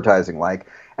be advertising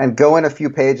and go in a few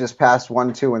pages past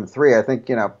 1, 2, and 3. I think,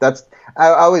 that's, I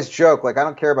always joke, I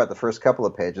don't care about the first couple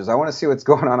of pages. I want to see what's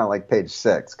going on at page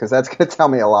 6, because that's going to tell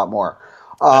me a lot more.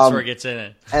 That's where it gets in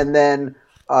it. And then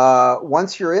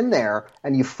once you're in there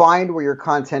and you find where your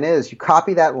content is, you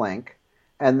copy that link,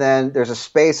 and then there's a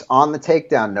space on the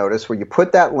takedown notice where you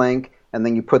put that link, and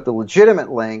then you put the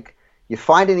legitimate link. You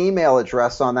find an email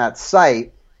address on that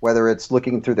site, whether it's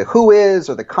looking through the who is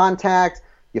or the contact.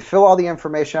 You fill all the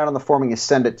information out on the form and you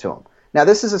send it to them. Now,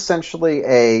 this is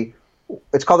essentially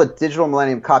it's called a Digital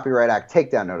Millennium Copyright Act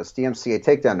takedown notice, DMCA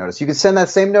takedown notice. You can send that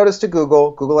same notice to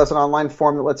Google. Google has an online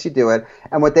form that lets you do it.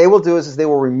 And what they will do is they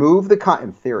will remove the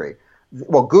in theory.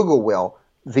 Well, Google will.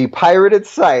 The pirated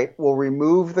site will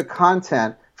remove the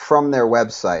content from their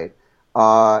website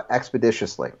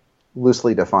expeditiously,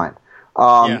 loosely defined.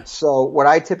 So what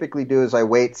I typically do is I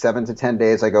wait 7 to 10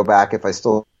 days. I go back. If I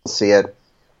still see it,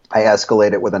 I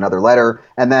escalate it with another letter.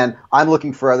 And then I'm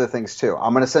looking for other things too.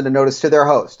 I'm going to send a notice to their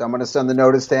host. I'm going to send the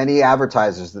notice to any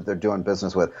advertisers that they're doing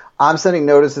business with. I'm sending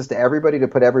notices to everybody to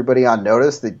put everybody on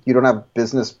notice that you don't have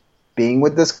business being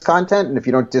with this content. And if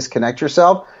you don't disconnect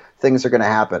yourself, things are going to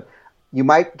happen. You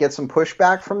might get some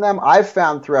pushback from them. I've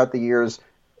found throughout the years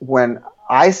when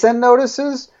I send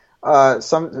notices,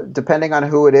 some depending on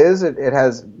who it is, it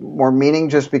has more meaning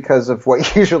just because of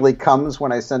what usually comes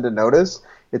when I send a notice.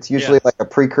 It's usually like a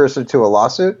precursor to a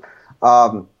lawsuit.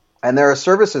 And there are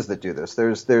services that do this.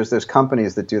 There's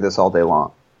companies that do this all day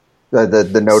long.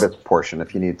 The notice portion,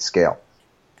 if you need scale.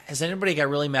 Has anybody got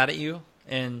really mad at you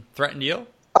and threatened you?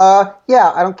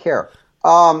 Yeah, I don't care.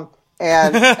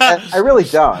 And I really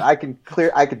don't. I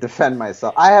could defend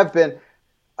myself. I have been,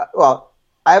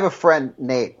 I have a friend,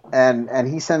 Nate,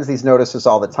 and he sends these notices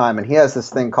all the time, and he has this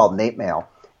thing called Nate Mail,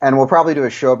 and we'll probably do a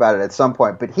show about it at some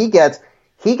point. But he gets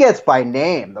by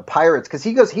name the pirates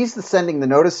because he's sending the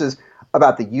notices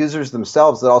about the users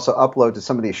themselves that also upload to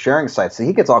some of these sharing sites. So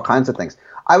he gets all kinds of things.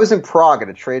 I was in Prague at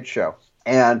a trade show,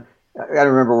 and I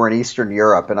remember we're in Eastern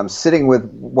Europe, and I'm sitting with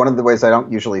one of the ways I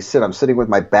don't usually sit. I'm sitting with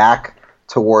my back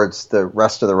towards the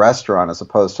rest of the restaurant as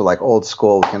opposed to like old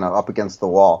school, up against the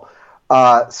wall.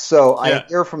 So I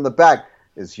hear from the back,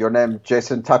 "Is your name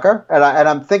Jason Tucker?" And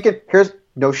I'm thinking, here's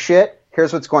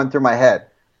what's going through my head.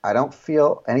 I don't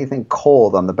feel anything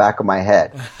cold on the back of my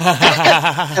head. And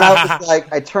I was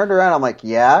like, I turned around, I'm like,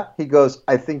 yeah? He goes,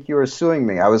 "I think you are suing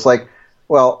me." I was like,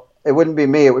 well, it wouldn't be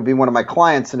me, it would be one of my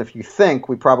clients, and if you think,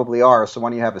 we probably are, so why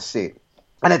don't you have a seat?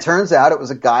 And it turns out it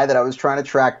was a guy that I was trying to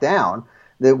track down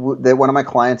that one of my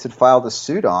clients had filed a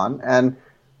suit on, and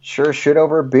sure as shit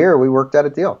over a beer, we worked out a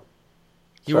deal.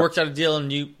 You worked out a deal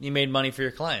and you made money for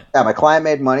your client. Yeah, my client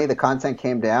made money. The content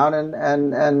came down,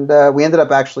 and we ended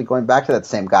up actually going back to that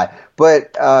same guy.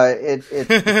 But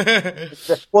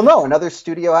another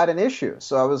studio had an issue.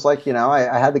 So I was like,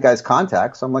 I had the guy's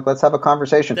contact. So I'm like, let's have a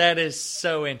conversation. That is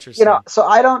so interesting. So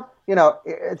I don't,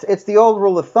 it's the old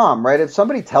rule of thumb, right? If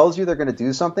somebody tells you they're going to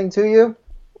do something to you,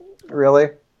 really?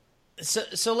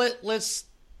 So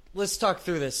let's talk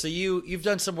through this. So you've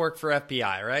done some work for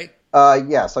FBI, right?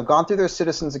 Yes, I've gone through their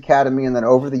Citizens Academy, and then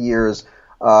over the years,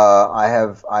 I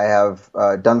have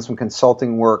done some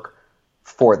consulting work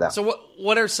for them. So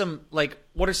what are some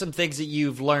things that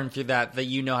you've learned through that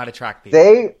you know how to track people?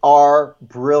 They are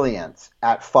brilliant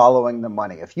at following the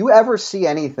money. If you ever see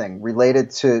anything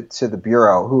related to the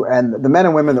Bureau, and the men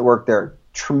and women that work there,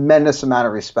 tremendous amount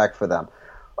of respect for them.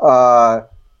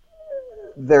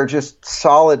 They're just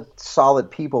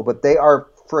solid people, but they are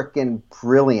freaking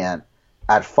brilliant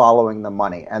at following the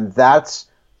money. And that's,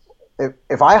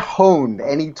 if I honed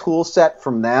any tool set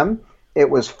from them, it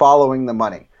was following the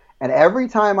money. And every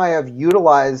time I have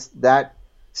utilized that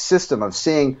system of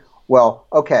seeing, well,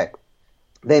 okay,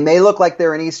 they may look like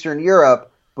they're in Eastern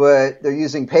Europe, but they're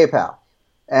using PayPal.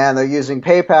 And they're using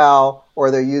PayPal,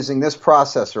 or they're using this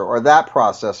processor or that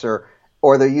processor,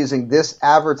 or they're using this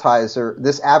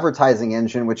advertising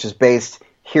engine, which is based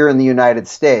here in the United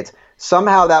States.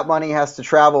 Somehow that money has to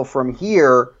travel from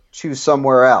here to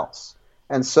somewhere else.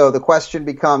 And so the question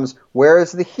becomes, where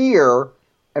is the here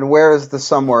and where is the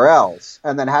somewhere else?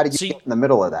 And then how do you get in the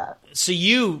middle of that? So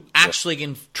you actually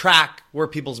can track where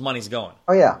people's money's going.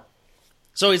 Oh, yeah.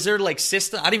 So is there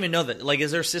system? I didn't even know that.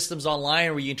 Is there systems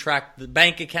online where you can track the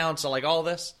bank accounts or all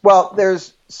this? Well,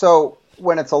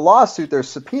 when it's a lawsuit, there's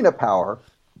subpoena power.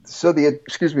 So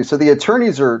the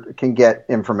attorneys can get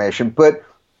information, but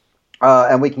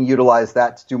and we can utilize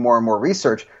that to do more and more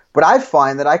research. But I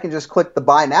find that I can just click the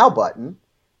buy now button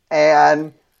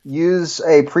and use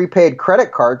a prepaid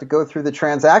credit card to go through the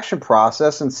transaction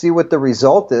process and see what the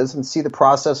result is, and see the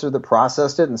processor that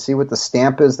processed it, and see what the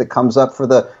stamp is that comes up for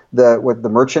with the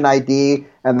merchant ID,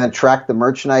 and then track the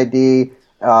merchant ID.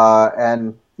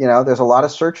 And there's a lot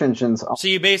of search engines. So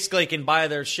you basically can buy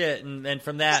their shit, and then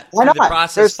from that, through the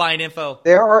process, find info.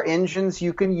 There are engines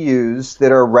you can use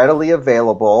that are readily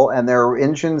available, and there are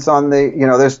engines on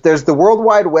the, there's the World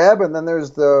Wide Web, and then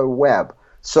there's the web.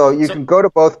 So you can go to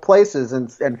both places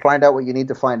and find out what you need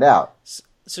to find out.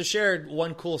 So share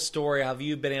one cool story. Have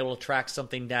you been able to track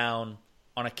something down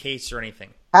on a case or anything?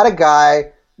 Had a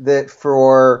guy that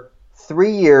for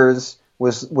 3 years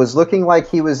was looking like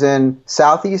he was in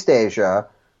Southeast Asia,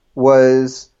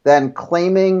 was then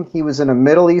claiming he was in a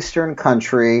Middle Eastern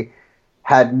country,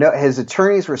 his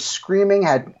attorneys were screaming,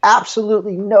 had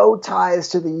absolutely no ties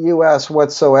to the U.S.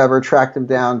 whatsoever, tracked him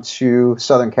down to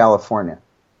Southern California,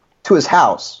 to his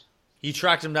house. You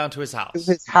tracked him down to his house. To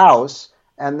his house,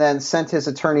 and then sent his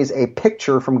attorneys a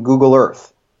picture from Google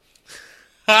Earth.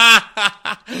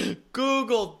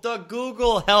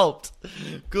 Google helped.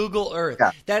 Google Earth.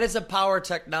 Yeah. That is a power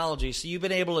technology. So you've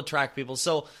been able to track people.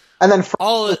 So and then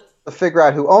to figure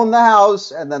out who owned the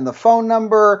house, and then the phone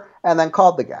number, and then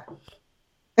called the guy.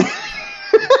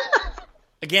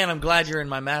 Again, I'm glad you're in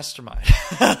my mastermind.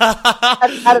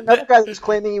 Had another guy that was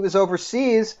claiming he was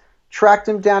overseas, tracked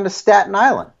him down to Staten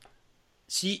Island.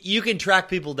 So you can track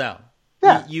people down.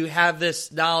 Yeah. You have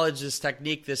this knowledge, this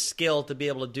technique, this skill to be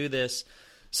able to do this.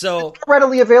 So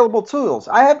readily available tools.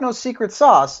 I have no secret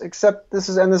sauce except this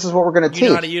is what we're going to teach. You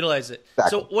know how to utilize it.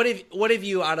 Exactly. So what have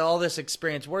you, out of all this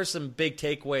experience, what are some big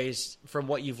takeaways from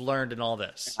what you've learned in all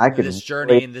this? This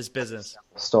journey in this business?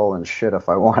 Stolen shit if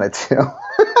I wanted to.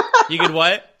 You could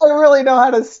what? I really know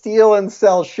how to steal and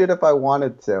sell shit if I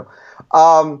wanted to.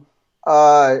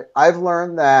 I've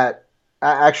learned that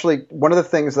actually one of the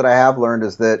things that I have learned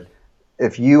is that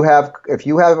if you have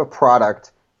a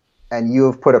product and you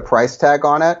have put a price tag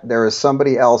on it, there is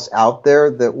somebody else out there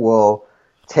that will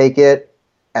take it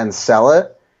and sell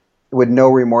it with no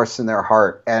remorse in their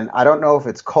heart. And I don't know if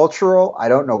it's cultural. I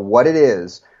don't know what it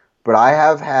is, but I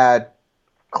have had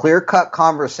clear-cut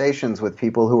conversations with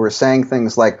people who are saying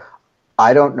things like,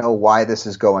 I don't know why this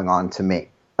is going on to me.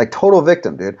 Like total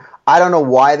victim, dude. I don't know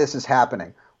why this is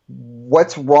happening.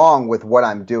 What's wrong with what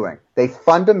I'm doing? They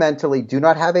fundamentally do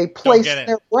not have a place in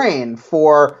their brain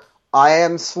for I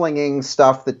am slinging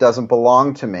stuff that doesn't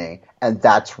belong to me, and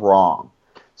that's wrong.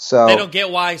 So they don't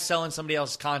get why selling somebody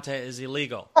else's content is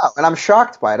illegal. No, and I'm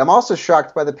shocked by it. I'm also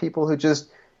shocked by the people who just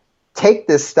take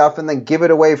this stuff and then give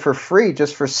it away for free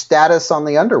just for status on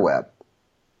the underweb.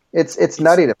 It's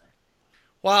nutty to me.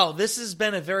 Wow, this has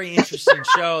been a very interesting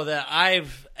show that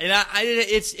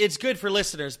it's good for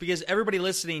listeners because everybody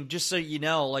listening, just so you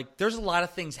know, like there's a lot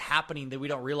of things happening that we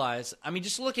don't realize. I mean,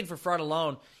 just looking for fraud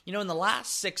alone, in the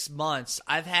last 6 months,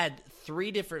 I've had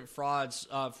 3 different frauds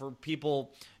for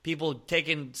people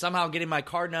somehow getting my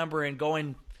card number and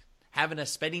having a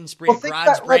spending spree at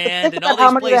Garage Brand and all these places.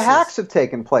 How many hacks have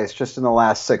taken place just in the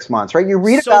last 6 months, right? You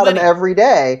read about them every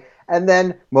day. And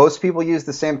then most people use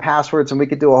the same passwords, and we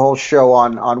could do a whole show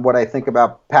on what I think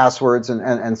about passwords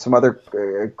and some other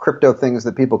crypto things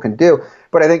that people can do.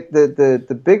 But I think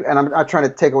the big, and I'm not trying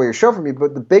to take away your show from you,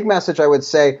 but the big message I would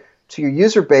say to your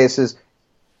user base is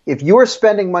if you are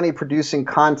spending money producing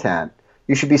content,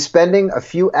 you should be spending a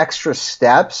few extra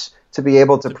steps to be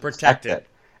able to protect it.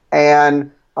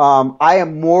 And I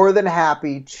am more than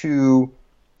happy to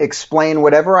explain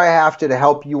whatever I have to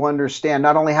help you understand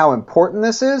not only how important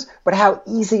this is, but how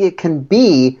easy it can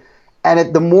be.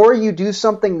 And the more you do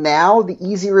something now, the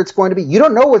easier it's going to be. You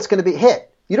don't know what's going to be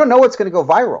hit. You don't know what's going to go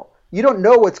viral. You don't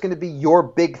know what's going to be your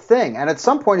big thing. And at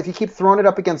some point, if you keep throwing it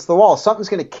up against the wall, something's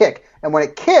going to kick. And when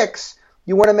it kicks,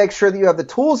 you want to make sure that you have the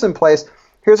tools in place.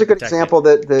 Here's a good example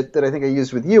that I think I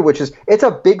used with you, which is it's a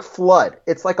big flood.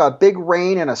 It's like a big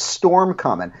rain and a storm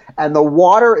coming, and the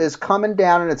water is coming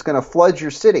down and it's going to flood your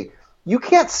city. You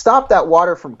can't stop that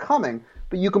water from coming,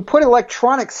 but you can put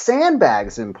electronic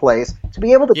sandbags in place to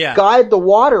be able to guide the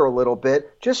water a little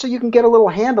bit just so you can get a little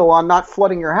handle on not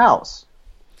flooding your house.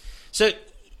 So,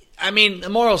 I mean, the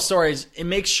moral story is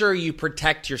make sure you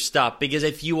protect your stuff because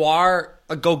if you are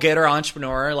a go-getter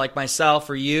entrepreneur like myself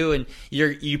or you, and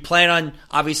you plan on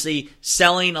obviously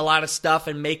selling a lot of stuff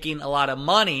and making a lot of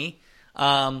money,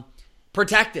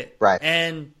 protect it, right?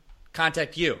 And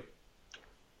contact you.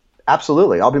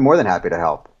 Absolutely, I'll be more than happy to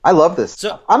help. I love this.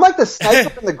 So, I'm like the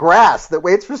sniper in the grass that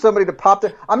waits for somebody to pop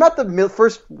there. I'm not the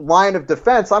first line of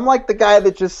defense. I'm like the guy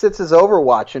that just sits as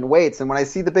Overwatch and waits. And when I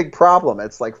see the big problem,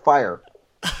 it's like fire.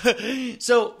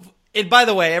 So. And by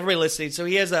the way, everybody listening, so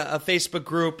he has a Facebook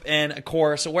group and a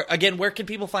course. So where can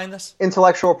people find this?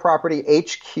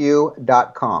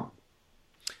 intellectualpropertyhq.com.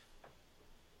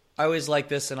 I always like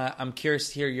this, and I'm curious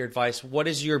to hear your advice. What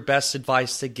is your best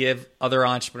advice to give other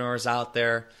entrepreneurs out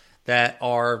there that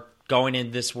are going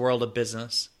in this world of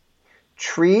business?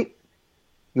 Treat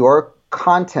your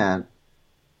content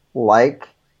like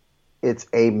it's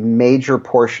a major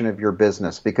portion of your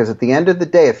business, because at the end of the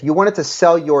day, if you wanted to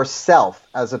sell yourself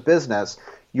as a business,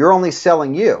 you're only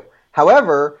selling you.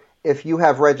 However, if you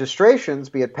have registrations,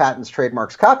 be it patents,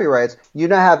 trademarks, copyrights, you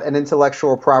now have an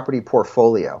intellectual property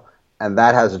portfolio, and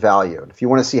that has value. If you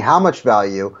want to see how much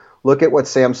value, look at what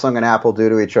Samsung and Apple do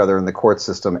to each other in the court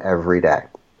system every day.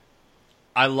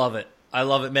 I love it. I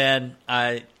love it, man.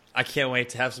 I can't wait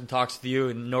to have some talks with you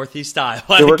in Northeast Iowa.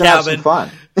 Yeah, we're going to have some fun.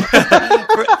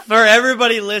 for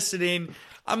everybody listening,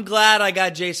 I'm glad I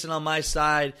got Jason on my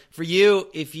side. For you,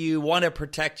 if you want to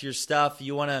protect your stuff,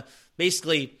 you want to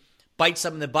basically bite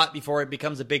something in the butt before it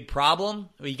becomes a big problem,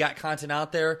 you got content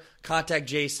out there, contact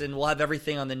Jason. We'll have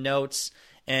everything on the notes.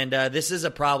 And this is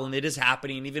a problem. It is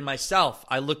happening. Even myself,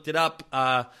 I looked it up.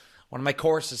 One of my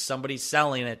courses, somebody's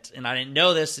selling it, and I didn't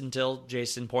know this until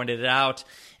Jason pointed it out.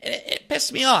 And it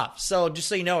pissed me off. So just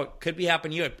so you know, it could be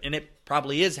happening to you, and it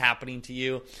probably is happening to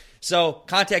you. So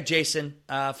contact Jason.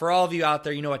 For all of you out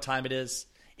there, you know what time it is.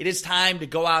 It is time to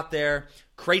go out there,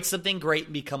 create something great,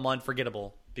 and become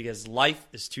unforgettable, because life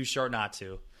is too short not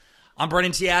to. I'm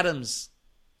Brennan T. Adams.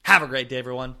 Have a great day,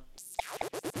 everyone.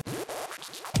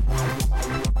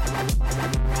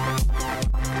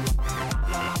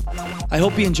 I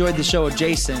hope you enjoyed the show with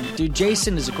Jason. Dude,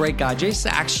 Jason is a great guy.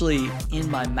 Jason's actually in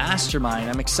my mastermind.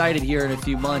 I'm excited here in a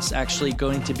few months actually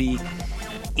going to be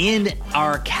in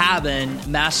our cabin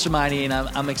masterminding, and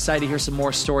I'm excited to hear some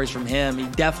more stories from him. He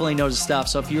definitely knows his stuff.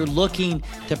 So if you're looking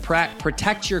to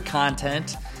protect your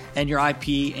content and your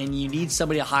IP and you need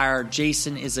somebody to hire,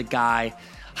 Jason is a guy.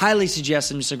 Highly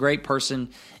suggest him. Just a great person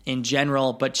in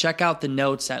general, but check out the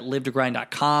notes at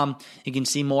livetogrind.com. You can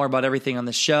see more about everything on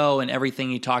the show and everything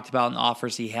he talked about and the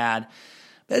offers he had.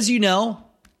 But as you know,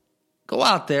 go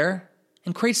out there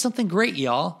and create something great,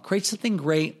 y'all. Create something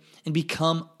great and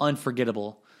become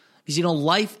unforgettable. Because,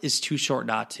 life is too short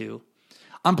not to.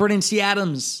 I'm Brennan C.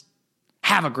 Adams.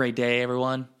 Have a great day,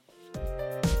 everyone.